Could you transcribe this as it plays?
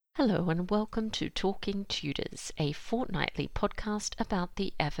Hello and welcome to Talking Tudors, a fortnightly podcast about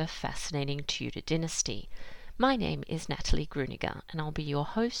the ever-fascinating Tudor dynasty. My name is Natalie Gruniger and I'll be your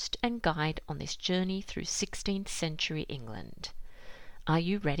host and guide on this journey through 16th century England. Are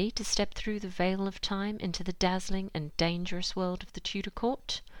you ready to step through the veil of time into the dazzling and dangerous world of the Tudor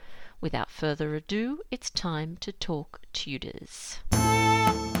court? Without further ado, it's time to talk Tudors.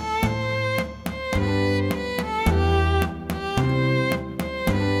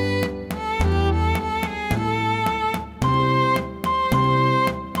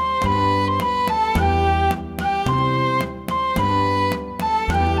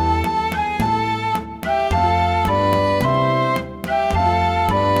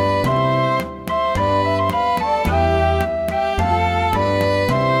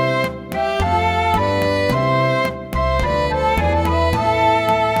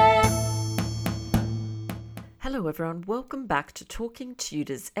 Hello everyone, welcome back to Talking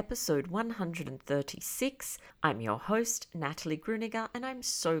Tudors, episode 136. I'm your host, Natalie Gruniger, and I'm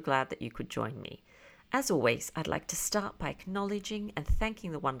so glad that you could join me. As always, I'd like to start by acknowledging and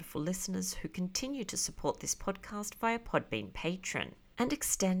thanking the wonderful listeners who continue to support this podcast via Podbean Patreon, and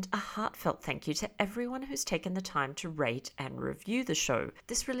extend a heartfelt thank you to everyone who's taken the time to rate and review the show.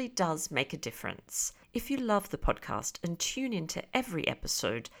 This really does make a difference. If you love the podcast and tune into every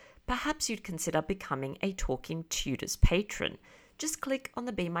episode, perhaps you'd consider becoming a Talking Tudors patron. Just click on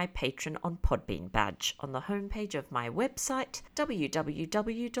the Be My Patron on Podbean badge on the homepage of my website,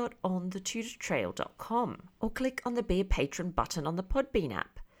 www.onthetudortrail.com, or click on the Be a Patron button on the Podbean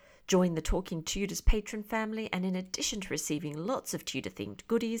app. Join the Talking Tudors patron family, and in addition to receiving lots of Tudor-themed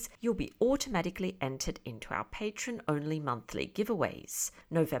goodies, you'll be automatically entered into our patron-only monthly giveaways.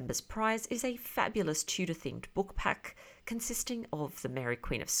 November's prize is a fabulous Tudor-themed book pack consisting of the Mary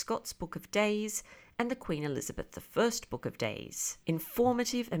Queen of Scots Book of Days and the Queen Elizabeth I Book of Days.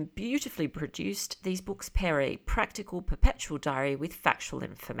 Informative and beautifully produced, these books pair a practical perpetual diary with factual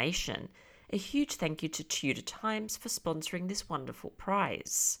information. A huge thank you to Tudor Times for sponsoring this wonderful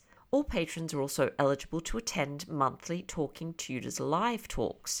prize. All patrons are also eligible to attend monthly Talking Tudors live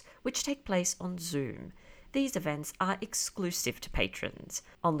talks, which take place on Zoom. These events are exclusive to patrons.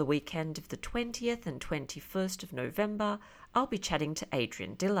 On the weekend of the 20th and 21st of November, I'll be chatting to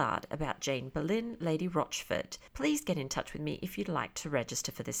Adrian Dillard about Jane Boleyn, Lady Rochford. Please get in touch with me if you'd like to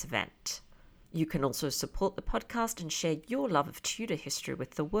register for this event. You can also support the podcast and share your love of Tudor history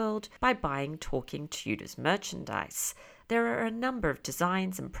with the world by buying Talking Tudors merchandise. There are a number of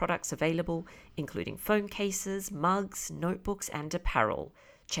designs and products available, including phone cases, mugs, notebooks, and apparel.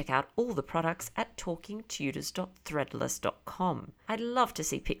 Check out all the products at talkingtudors.threadless.com. I'd love to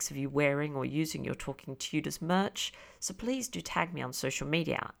see pics of you wearing or using your Talking Tudors merch, so please do tag me on social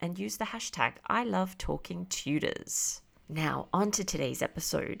media and use the hashtag #ILoveTalkingTudors. Now, on to today's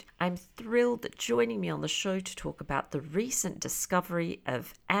episode. I'm thrilled that joining me on the show to talk about the recent discovery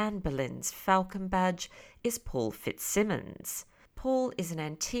of Anne Boleyn's Falcon Badge is Paul Fitzsimmons. Paul is an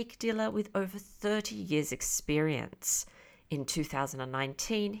antique dealer with over 30 years' experience. In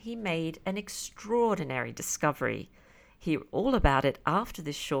 2019, he made an extraordinary discovery. Hear all about it after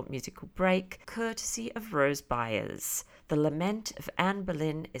this short musical break, courtesy of Rose Byers. The Lament of Anne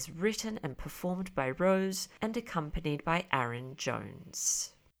Boleyn is written and performed by Rose and accompanied by Aaron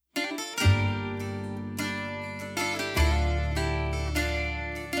Jones.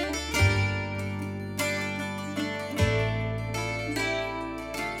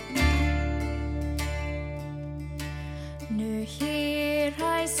 Now here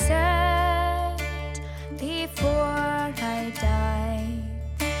I sit before I die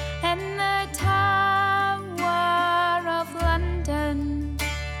in the Tower of London,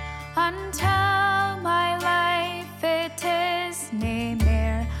 until my life it is nae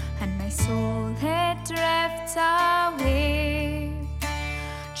mair and my soul it drifts away.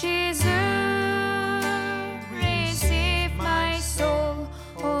 Jesus, receive my soul,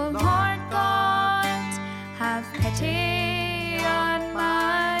 O Lord God, have pity on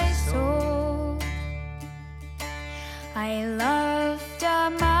my soul. I loved a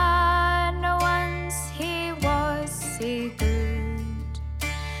man once, he was so good,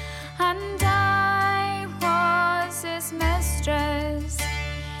 and I was his mistress.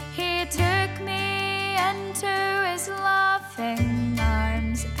 He took me into his loving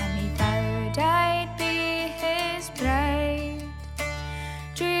arms, and he vowed I'd be his bride.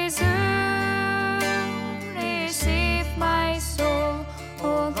 Jesus, receive my soul,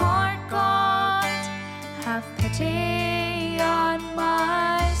 O Lord God, have pity on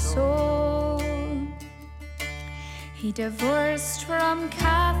my soul. He divorced from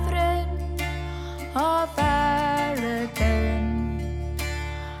Catherine of Aragon,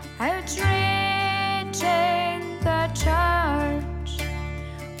 outraging the church.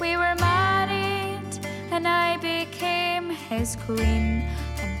 We were married, and I became his queen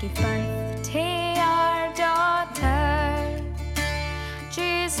and gave birth to our daughter.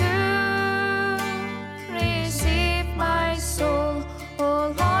 Jesus, receive my soul,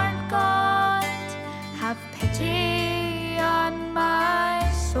 O Lord God, have pity on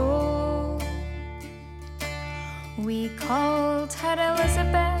my soul. We called her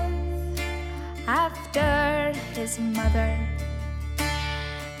Elizabeth after his mother,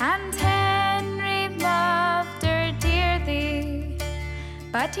 and Henry loved her dearly,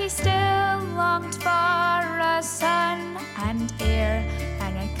 but he still longed for a son and heir,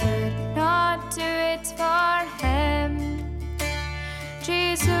 and I could not do it for him.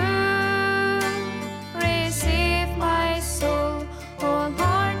 Jesus, receive my soul, O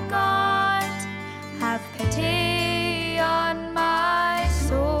Lord God, have pity on my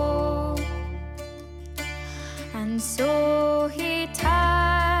soul. And so he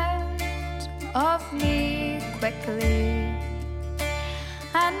tired of me quickly,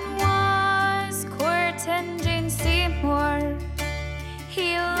 and was courting Jane Seymour.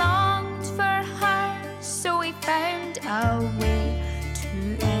 He longed for her, so he found a way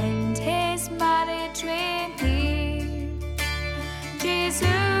to end his marriage with me. Jesus,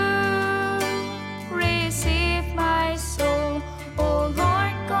 receive my soul, O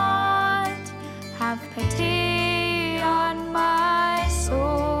Lord God, have pity on my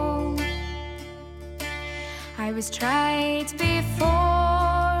soul. I was tried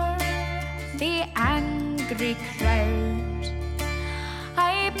before the angry crowd.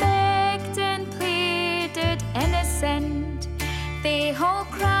 I begged and pleaded innocent. They all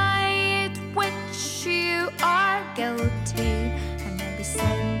cried, which you are guilty, and I was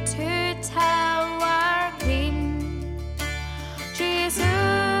sent to Tower Green. Jesus,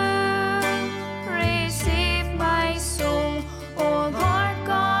 receive my soul, O Lord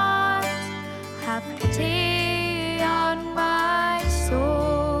God, have pity on my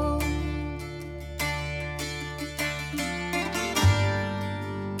soul.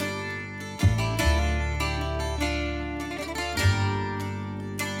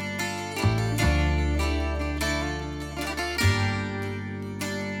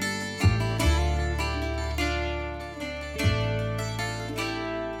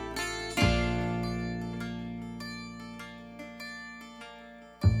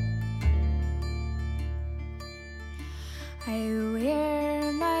 I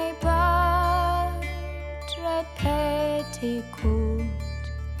wear my blood red petticoat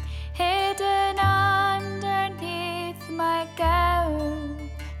hidden underneath my gown.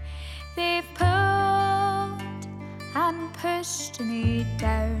 They've pulled and pushed me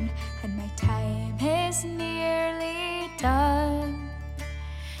down, and my time is nearly done.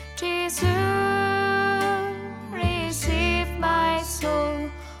 Jesus, receive my soul,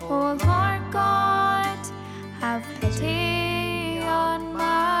 O Lord God, have pity on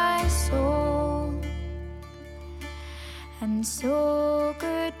my soul. And so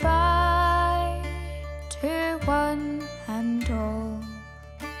goodbye to one and all,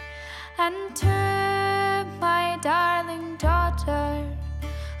 and to my darling daughter,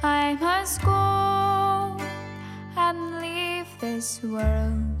 I must go and leave this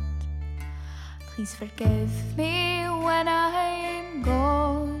world. Please forgive me when I'm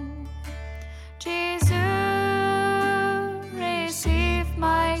gone. Jesus, receive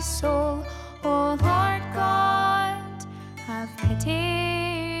my soul, O Lord God, have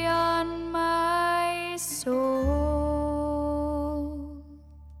pity on my soul.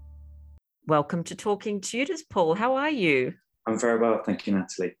 Welcome to Talking Tutors, Paul. How are you? I'm very well, thank you,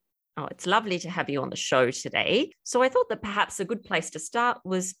 Natalie. Oh, it's lovely to have you on the show today. So I thought that perhaps a good place to start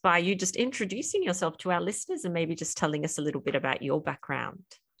was by you just introducing yourself to our listeners and maybe just telling us a little bit about your background.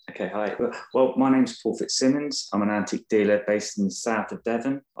 Okay, hi. Well, my name's Paul Fitzsimmons. I'm an antique dealer based in the south of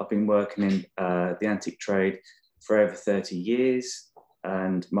Devon. I've been working in the antique trade for over 30 years,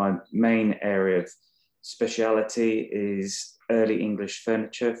 and my main area of speciality is early English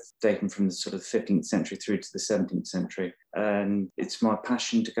furniture, dating from the sort of 15th century through to the 17th century. And it's my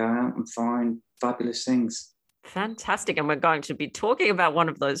passion to go out and find fabulous things. Fantastic. And we're going to be talking about one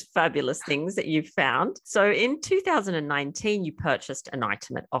of those fabulous things that you've found. So in 2019, you purchased an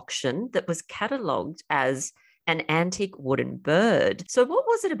item at auction that was catalogued as an antique wooden bird. So what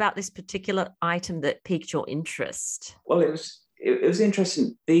was it about this particular item that piqued your interest? Well, it was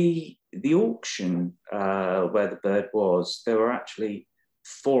interesting. The auction where the bird was, there were actually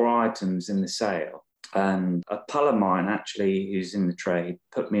 4 items in the sale. And a pal of mine, actually, who's in the trade,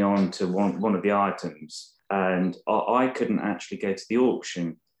 put me on to one of the items. And I couldn't actually go to the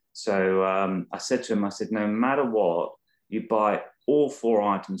auction. So I said to him, I said, no matter what, you buy all 4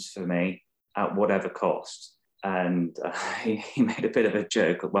 items for me at whatever cost. And he made a bit of a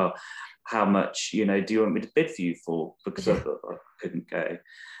joke. Well, how much, do you want me to bid for you for? Because I couldn't go.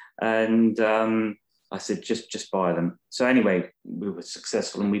 And I said, just buy them. So anyway, we were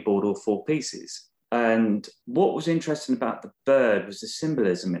successful and we bought all 4 pieces. And what was interesting about the bird was the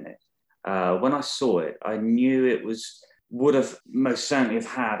symbolism in it. When I saw it, I knew it would have most certainly have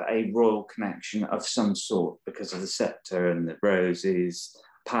had a royal connection of some sort because of the scepter and the roses,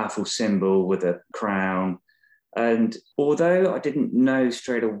 powerful symbol with a crown. And although I didn't know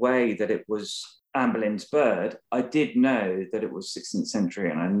straight away that it was Anne Boleyn's bird, I did know that it was 16th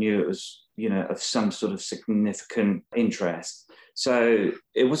century, and I knew it was, of some sort of significant interest. So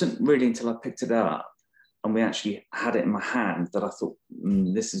it wasn't really until I picked it up and we actually had it in my hand that I thought,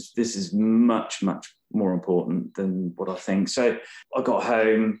 this is much, much more important than what I think. So I got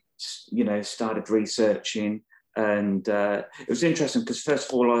home, started researching. And it was interesting because, first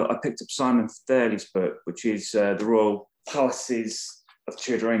of all, I picked up Simon Thurley's book, which is The Royal Palaces of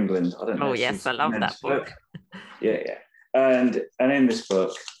Tudor England. I don't know. Oh, yes, I love that book. Yeah. And in this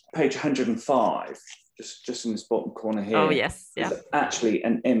book, page 105, just in this bottom corner here, yes, yeah, is actually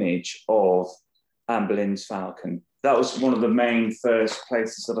an image of Anne Boleyn's falcon. That was one of the main first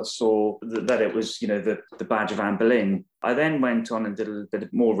places that I saw that it was, the badge of Anne Boleyn. I then went on and did a little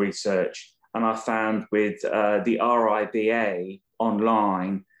bit more research. And I found with the RIBA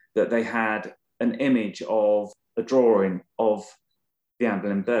online that they had an image of a drawing of the Anne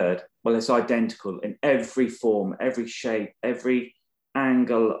Boleyn bird. Well, it's identical in every form, every shape, every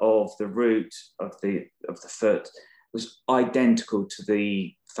angle of the root of the foot was identical to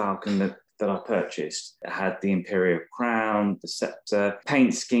the falcon that I purchased. It had the imperial crown, the scepter,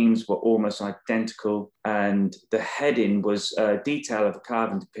 paint schemes were almost identical, and the heading was a detail of a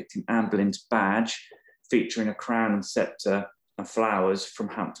carving depicting Anne Boleyn's badge, featuring a crown and scepter and flowers from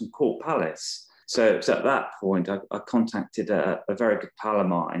Hampton Court Palace. So it was at that point I contacted a very good pal of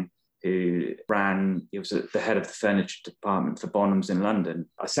mine who he was the head of the furniture department for Bonhams in London.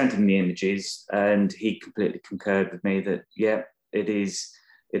 I sent him the images and he completely concurred with me that, yeah, it is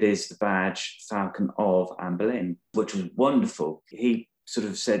the badge falcon of Anne Boleyn, which was wonderful. He sort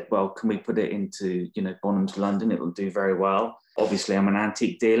of said, well, can we put it into, Bonhams London? It will do very well. Obviously, I'm an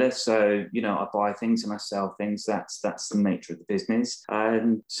antique dealer, so, I buy things and I sell things. That's the nature of the business.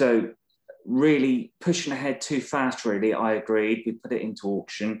 And so really pushing ahead too fast, really, I agreed. We put it into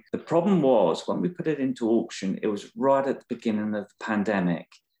auction. The problem was when we put it into auction, it was right at the beginning of the pandemic.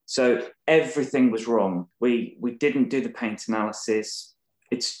 So everything was wrong. We didn't do the paint analysis.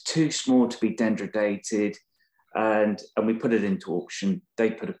 It's too small to be dendrodated, and we put it into auction. They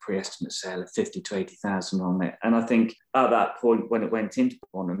put a pre-estimate sale of 50 to 80,000 on it. And I think at that point, when it went into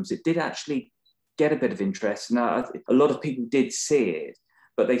Bonhams, it did actually get a bit of interest. And a lot of people did see it,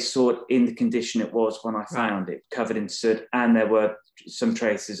 but they saw it in the condition it was when I found it, covered in soot, and there were some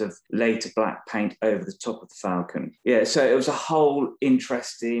traces of later black paint over the top of the falcon. Yeah, so it was a whole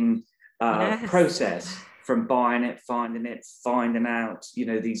interesting process. From buying it, finding out,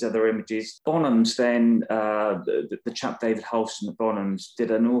 these other images. Bonhams then, the chap David Holston at Bonhams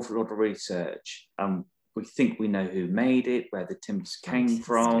did an awful lot of research. We think we know who made it, where the timbers came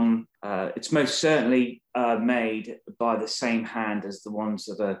from. It's most certainly made by the same hand as the ones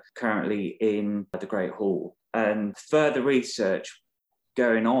that are currently in the Great Hall. And further research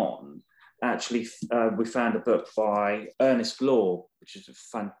going on, actually, we found a book by Ernest Law, which is a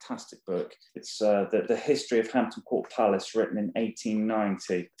fantastic book. It's the history of Hampton Court Palace, written in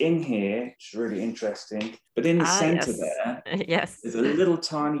 1890. In here, which is really interesting, but in the centre there, there's a little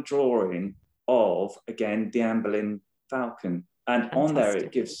tiny drawing of, again, the Anne Boleyn falcon. And on there,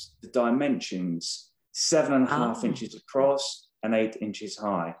 it gives the dimensions, 7.5 inches across and 8 inches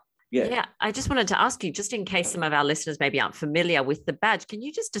high. Yeah, I just wanted to ask you, just in case some of our listeners maybe aren't familiar with the badge, can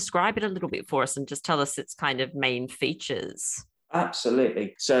you just describe it a little bit for us and just tell us its kind of main features?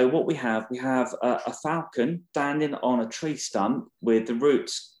 Absolutely. So what we have a falcon standing on a tree stump with the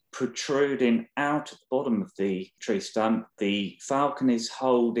roots protruding out at the bottom of the tree stump. The falcon is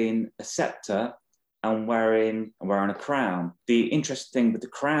holding a scepter and wearing a crown. The interesting thing with the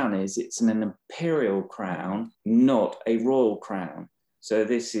crown is it's an imperial crown, not a royal crown. So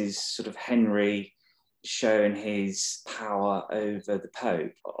this is sort of Henry showing his power over the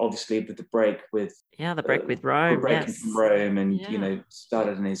Pope. Obviously, with the break with with Rome, breaking from Rome, and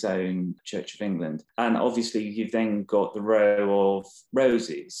started in his own Church of England. And obviously, you've then got the row of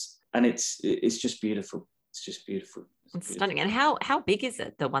roses, and it's just beautiful. It's just beautiful. It's stunning. And how big is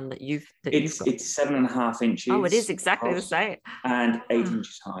it? The one that you've got? It's 7.5 inches. Oh, it is exactly the same. And 8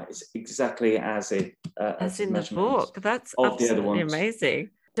 inches high. It's exactly as it as in the book. That's of the other absolutely ones. Amazing.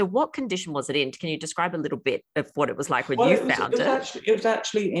 So what condition was it in? Can you describe a little bit of what it was like when you found it? It was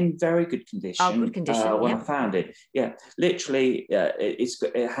actually in very good condition. Oh, good condition. When I found it. Yeah, literally,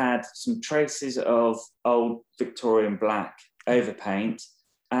 it had some traces of old Victorian black overpaint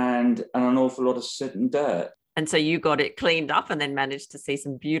and an awful lot of soot and dirt. And so you got it cleaned up and then managed to see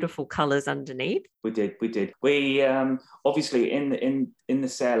some beautiful colours underneath. We did. We obviously in the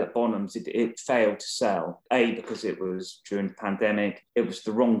sale at Bonhams, it failed to sell. Because it was during the pandemic. It was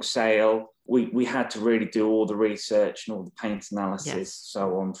the wrong sale. We had to really do all the research and all the paint analysis,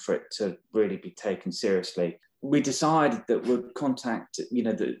 so on, for it to really be taken seriously. We decided that we'd contact,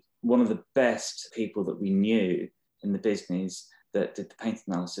 one of the best people that we knew in the business that did the paint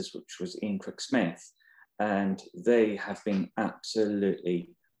analysis, which was Ian Crooksmith. And they have been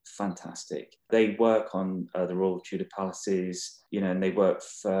absolutely fantastic. They work on the Royal Tudor Palaces, and they work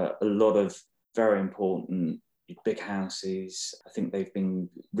for a lot of very important big houses. I think they've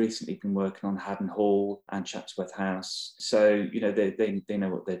recently been working on Haddon Hall and Chatsworth House. So, they know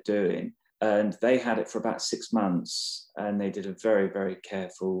what they're doing. And they had it for about 6 months and they did a very, very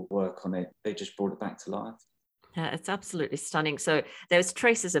careful work on it. They just brought it back to life. Yeah, it's absolutely stunning. So there's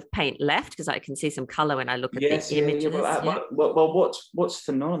traces of paint left because I can see some colour when I look at the images. Well, what's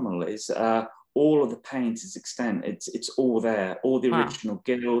phenomenal is all of the paint is extant. It's all there. All the original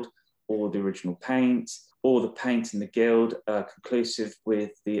gild, all the original paint, all the paint in the gild are conclusive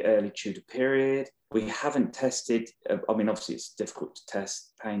with the early Tudor period. We haven't tested, obviously it's difficult to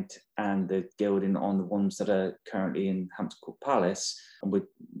test paint and the gilding on the ones that are currently in Hampton Court Palace, and we're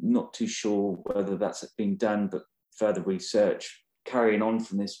not too sure whether that's been done, but further research carrying on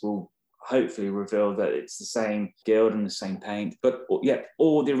from this will hopefully reveal that it's the same gild and the same paint. But yeah,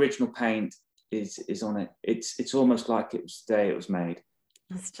 all the original paint is on it. It's almost like it was the day it was made.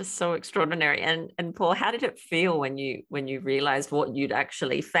 It's just so extraordinary. And Paul, how did it feel when you realized what you'd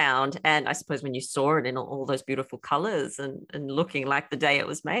actually found? And I suppose when you saw it in all those beautiful colors and looking like the day it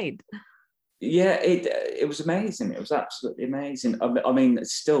was made? Yeah, it was amazing. It was absolutely amazing. I mean,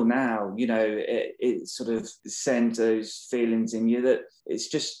 still now, it sort of sends those feelings in you that it's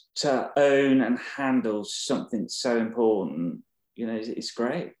just to own and handle something so important. It's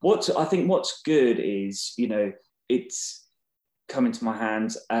great. I think what's good is, it's come into my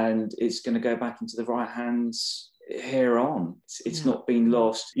hands and it's going to go back into the right hands here on. It's not been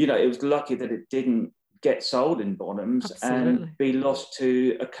lost. It was lucky that it didn't get sold in Bonhams and be lost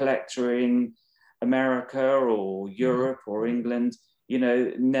to a collector in America or Europe or England,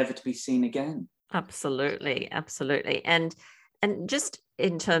 never to be seen again. Absolutely. And just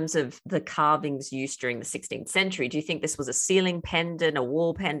in terms of the carvings used during the 16th century, do you think this was a ceiling pendant, a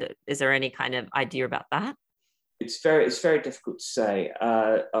wall pendant? Is there any kind of idea about that? It's very difficult to say.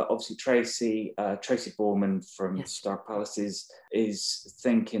 Obviously, Tracy Borman from Star Palaces is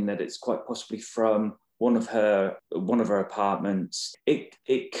thinking that it's quite possibly from one of her apartments.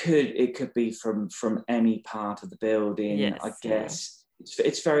 It could be from any part of the building. Yes, I guess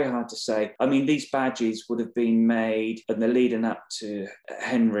it's very hard to say. I mean, these badges would have been made, and they're leading up to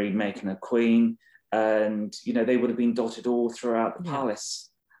Henry making a queen, and they would have been dotted all throughout the palace.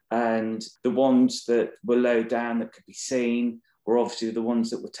 And the ones that were low down that could be seen were obviously the ones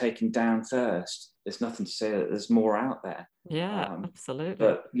that were taken down first. There's nothing to say that there's more out there. Yeah, absolutely.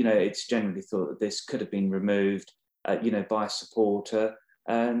 But, it's generally thought that this could have been removed, by a supporter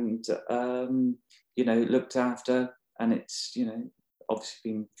and, looked after. And it's,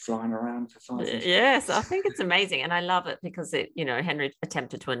 obviously been flying around for 5 years. Yes, I think it's amazing. And I love it because Henry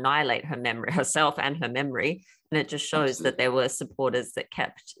attempted to annihilate herself and her memory. And it just shows that there were supporters that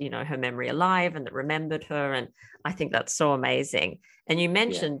kept, her memory alive and that remembered her. And I think that's so amazing. And you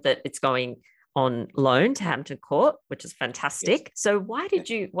mentioned that it's going on loan to Hampton Court, which is fantastic. Yes. So why did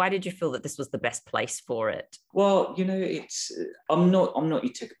you feel that this was the best place for it? Well, I'm not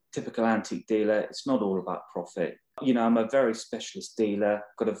your typical antique dealer. It's not all about profit. I'm a very specialist dealer,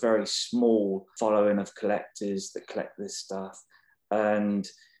 got a very small following of collectors that collect this stuff. And,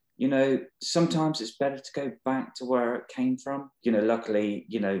 sometimes it's better to go back to where it came from. Luckily,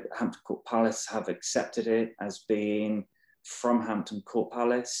 Hampton Court Palace have accepted it as being from Hampton Court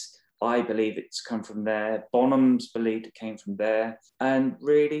Palace. I believe it's come from there. Bonhams believed it came from there. And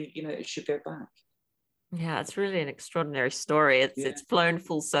really, it should go back. Yeah, it's really an extraordinary story. It's flown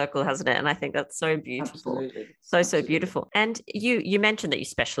full circle, hasn't it? And I think that's so beautiful. Absolutely. So beautiful. And you mentioned that you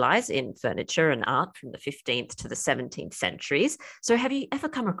specialize in furniture and art from the 15th to the 17th centuries. So have you ever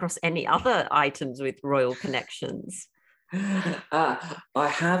come across any other items with royal connections? I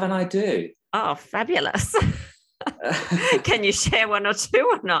have and I do. Oh, fabulous. Can you share one or two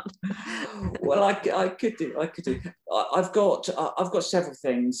or not? Well, I could do. I've got several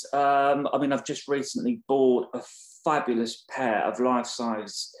things. I mean, I've just recently bought a fabulous pair of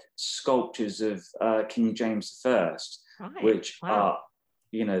life-size sculptures of King James I, Right. which Wow. are,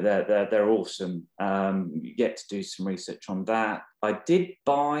 they're awesome. You get to do some research on that. I did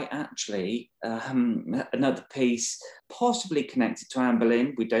buy actually another piece, possibly connected to Anne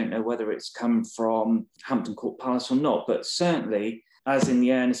Boleyn. We don't know whether it's come from Hampton Court Palace or not, but certainly, as in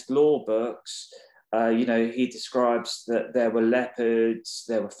the Ernest Law books, he describes that there were leopards,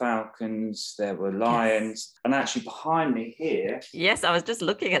 there were falcons, there were lions, and actually behind me here. Yes, I was just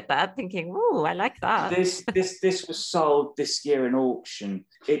looking at that, thinking, "Ooh, I like that." This was sold this year in auction.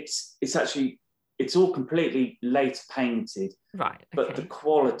 It's all completely later painted, right? But the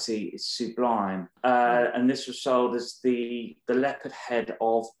quality is sublime. And this was sold as the leopard head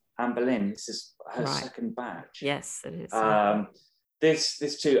of Anne Boleyn. This is her second batch. Yes, it is.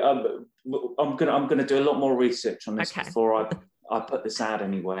 This too. I'm gonna do a lot more research on this before I put this out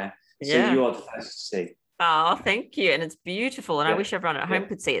anywhere. So you are the first to see. Oh, thank you. And it's beautiful. And I wish everyone at home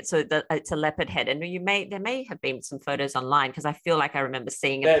could see it. So it's a leopard head. And there may have been some photos online because I feel like I remember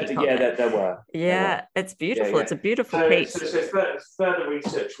seeing a peacock. There were. Yeah, it's beautiful. It's a beautiful piece. So further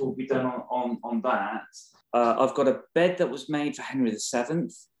research will be done on that. I've got a bed that was made for Henry VII.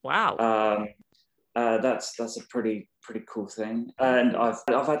 Wow. That's a pretty cool thing. And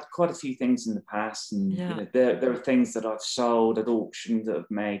I've had quite a few things in the past, and there are things that I've sold at auction that have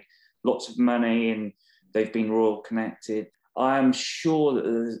made lots of money, and they've been royal connected. I am sure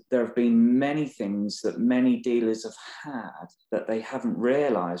that there have been many things that many dealers have had that they haven't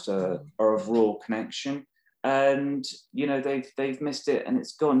realised are of royal connection, and they've missed it and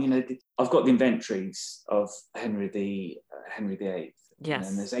it's gone. I've got the inventories of Henry VIII. Yes,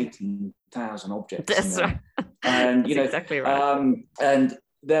 and there's 18,000 objects. That's right. And That's exactly right. And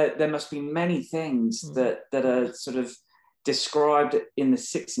there must be many things that are sort of described in the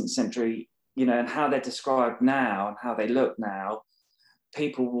 16th century. And how they're described now and how they look now,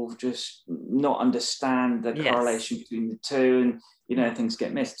 people will just not understand the correlation between the two, and things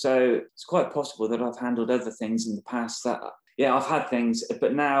get missed. So it's quite possible that I've handled other things in the past that, I've had things,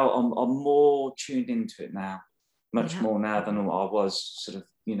 but now I'm more tuned into it now, much more now than I was sort of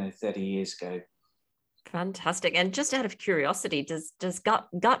 30 years ago. Fantastic. And just out of curiosity, does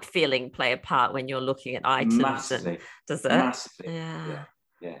gut feeling play a part when you're looking at items? Massively. Does it? Massively. Yeah.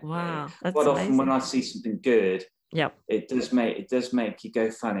 Wow. That's quite often when I see something good, it does make you go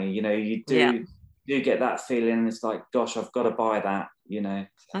funny. You do get that feeling, and it's like, gosh, I've got to buy that.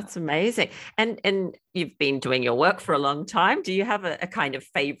 That's amazing. And you've been doing your work for a long time. Do you have a kind of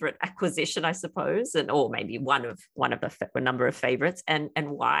favorite acquisition, I suppose, or maybe one of a number of favorites, and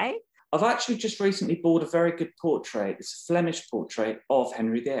why? I've actually just recently bought a very good portrait. It's a Flemish portrait of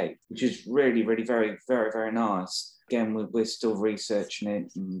Henry VIII, which is really, really very, very, very nice. Again, we're still researching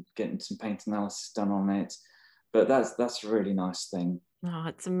it and getting some paint analysis done on it. But that's a really nice thing. Oh,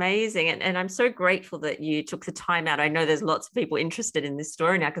 it's amazing. And I'm so grateful that you took the time out. I know there's lots of people interested in this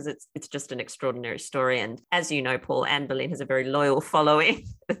story now because it's just an extraordinary story. And as you know, Paul, Anne Boleyn has a very loyal following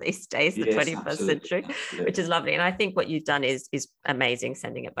these days, the 21st century, which is lovely. And I think what you've done is amazing,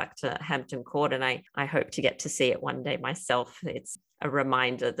 sending it back to Hampton Court. And I hope to get to see it one day myself. It's a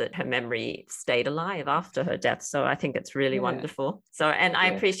reminder that her memory stayed alive after her death. So I think it's really wonderful. So, and I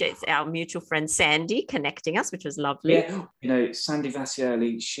appreciate our mutual friend Sandy connecting us, which was lovely. Yeah, Sandy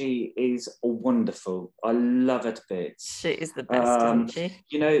Vassioli, she is wonderful. I love her to bits. She is the best, isn't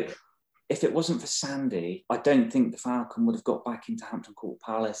she? If it wasn't for Sandy, I don't think the Falcon would have got back into Hampton Court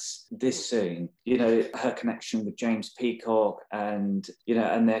Palace this soon. Her connection with James Peacock and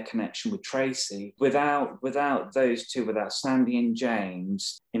their connection with Tracy. Without those two, without Sandy and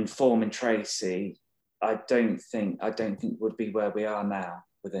James informing Tracy, I don't think would be where we are now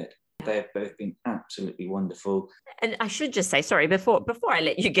with it. They've both been absolutely wonderful. And I should just say, sorry, before I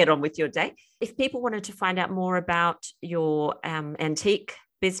let you get on with your day, if people wanted to find out more about your antique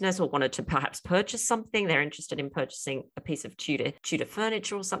business or wanted to perhaps purchase something, they're interested in purchasing a piece of Tudor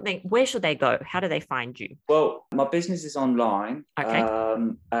furniture or something, where should they go? How do they find you? Well, my business is online. Okay.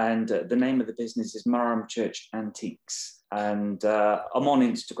 And the name of the business is Marham Church Antiques. And I'm on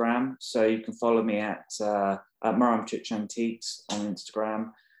Instagram, so you can follow me at Marham Church Antiques on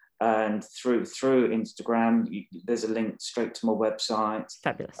Instagram. And through Instagram, there's a link straight to my website.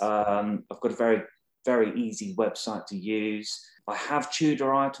 Fabulous. I've got a very, very easy website to use. I have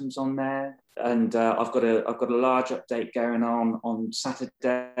Tudor items on there, and I've got a large update going on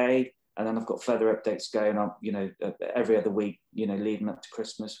Saturday, And then I've got further updates going on, every other week, leading up to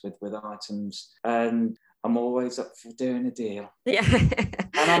Christmas with items. And I'm always up for doing a deal. Yeah.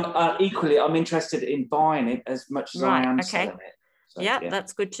 And I'm interested in buying it as much as I am selling it. So, yeah,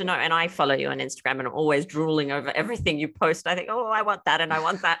 that's good to know. And I follow you on Instagram, and I'm always drooling over everything you post. I think, oh, I want that and I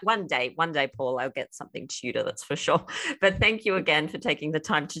want that. One day, Paul, I'll get something Tudor, that's for sure. But thank you again for taking the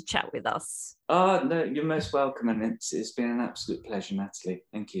time to chat with us. Oh, no, you're most welcome. And it's been an absolute pleasure, Natalie.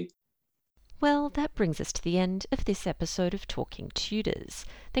 Thank you. Well, that brings us to the end of this episode of Talking Tudors.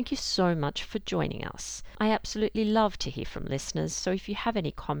 Thank you so much for joining us. I absolutely love to hear from listeners, so if you have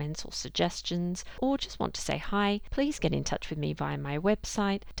any comments or suggestions, or just want to say hi, please get in touch with me via my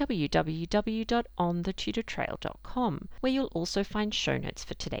website, www.onthetudortrail.com, where you'll also find show notes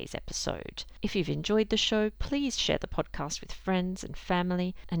for today's episode. If you've enjoyed the show, please share the podcast with friends and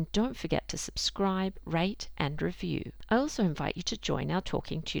family, and don't forget to subscribe, rate, and review. I also invite you to join our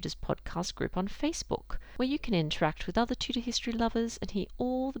Talking Tudors podcast group on Facebook, where you can interact with other Tudor history lovers and hear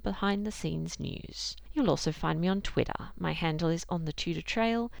all the behind-the-scenes news. You'll also find me on Twitter. My handle is On The Tudor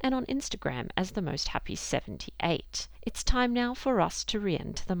Trail, and on Instagram as The Most Happy 78. It's time now for us to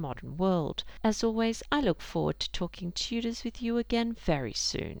re-enter the modern world. As always, I look forward to talking Tudors with you again very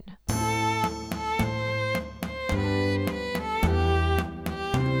soon.